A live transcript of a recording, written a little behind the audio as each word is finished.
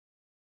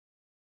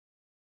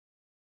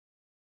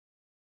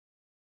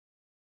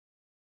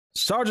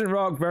Sergeant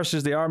Rock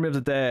versus the Army of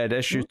the Dead,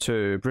 issue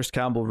 2. Bruce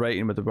Campbell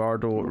writing with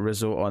Eduardo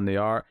Rizzo on the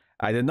art.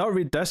 I did not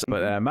read this,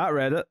 but Matt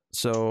read it,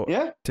 so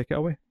yeah, take it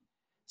away.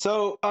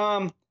 So,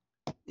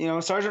 you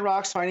know, Sergeant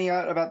Rock's finding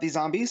out about these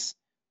zombies,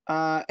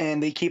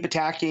 and they keep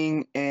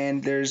attacking,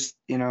 and there's,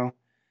 you know,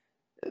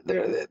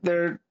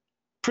 they're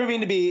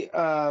proving to be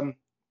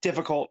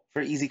difficult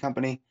for Easy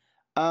Company,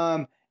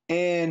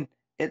 and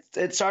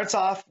it starts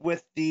off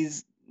with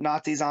these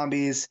Nazi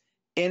zombies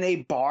in a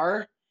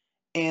bar,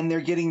 and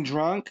they're getting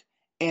drunk,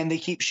 and they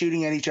keep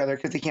shooting at each other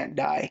because they can't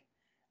die.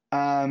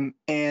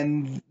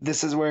 And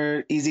this is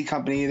where Easy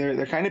Company,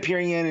 they're kind of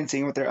peering in and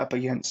seeing what they're up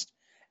against.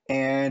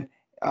 And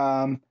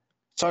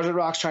Sergeant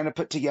Rock's trying to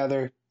put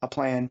together a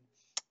plan.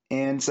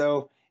 And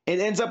so it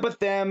ends up with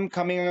them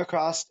coming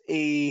across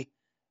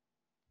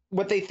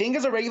what they think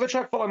is a regular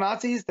truck full of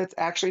Nazis that's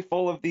actually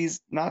full of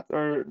these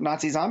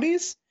Nazi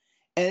zombies.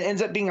 And it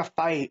ends up being a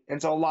fight. And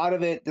so a lot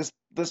of it, this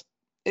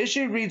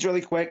issue reads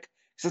really quick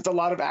because it's a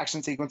lot of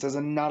action sequences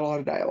and not a lot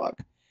of dialogue.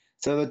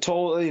 So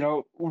you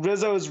know,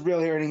 Rizzo is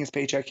really earning his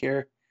paycheck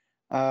here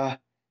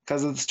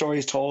because of the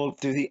stories told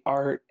through the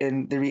art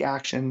and the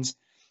reactions.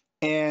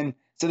 And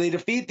so they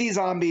defeat these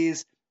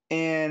zombies,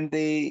 and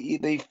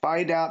they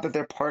find out that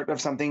they're part of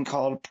something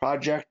called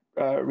Project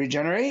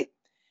Regenerate.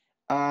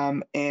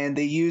 And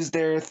they use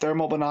their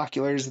thermal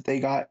binoculars that they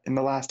got in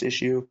the last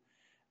issue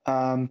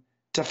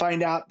to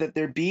find out that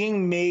they're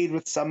being made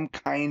with some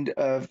kind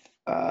of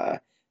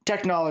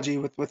technology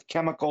with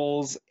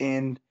chemicals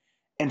and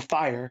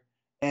fire.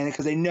 And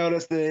because they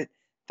notice that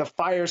the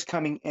fire's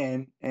coming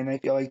in, and I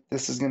feel like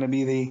this is going to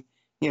be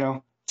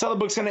so the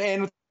book's going to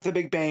end with a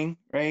big bang,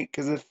 right?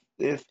 Because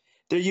if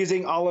they're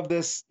using all of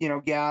this, you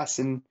know, gas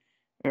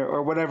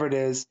or whatever it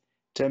is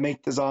to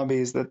make the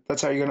zombies,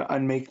 that's how you're going to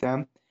unmake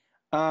them.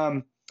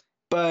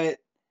 But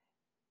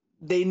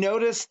they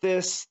notice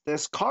this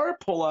car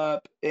pull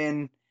up,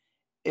 and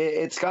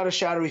it's got a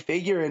shadowy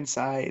figure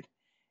inside,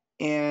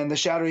 and the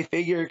shadowy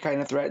figure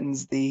kind of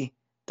threatens the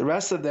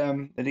rest of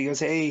them. That he goes,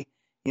 hey,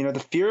 you know,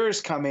 the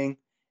Fuhrer's coming,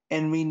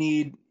 and we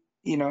need,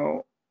 you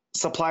know,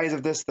 supplies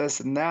of this,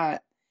 and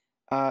that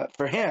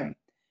for him.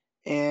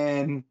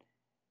 And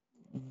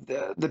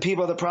the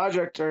people of the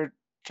project are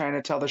trying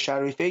to tell the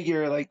shadowy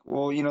figure, like,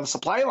 well, you know, the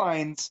supply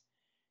lines,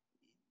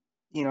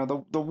 you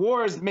know, the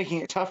war is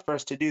making it tough for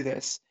us to do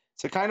this.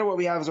 So kind of what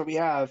we have is what we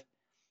have.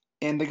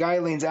 And the guy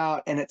leans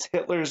out, and it's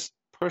Hitler's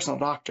personal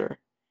doctor,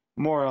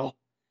 Morrill.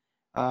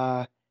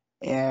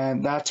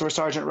 And that's where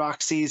Sergeant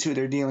Rock sees who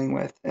they're dealing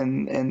with,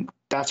 and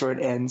that's where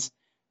it ends,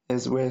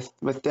 is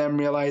with them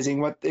realizing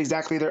what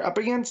exactly they're up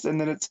against,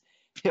 and then it's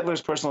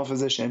Hitler's personal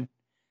physician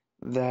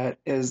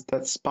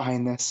that's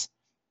behind this.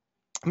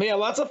 But yeah,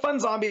 lots of fun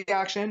zombie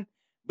action.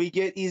 We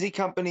get Easy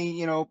Company,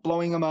 you know,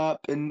 blowing them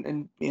up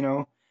and you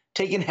know,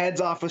 taking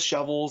heads off with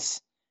shovels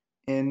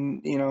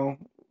and, you know,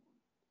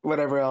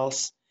 whatever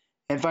else,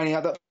 and finding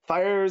out that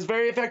fire is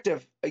very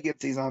effective against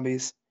these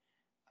zombies.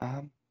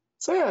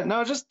 So yeah,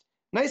 no, just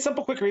nice,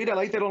 simple, quick read. I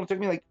like that it only took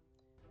me like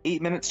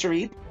 8 minutes to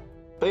read.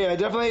 But yeah,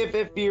 definitely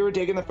if you were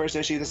taking the first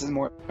issue, this is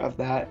more of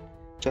that,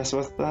 just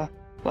with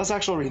less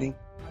actual reading.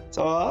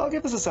 So I'll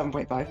give this a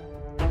 7.5.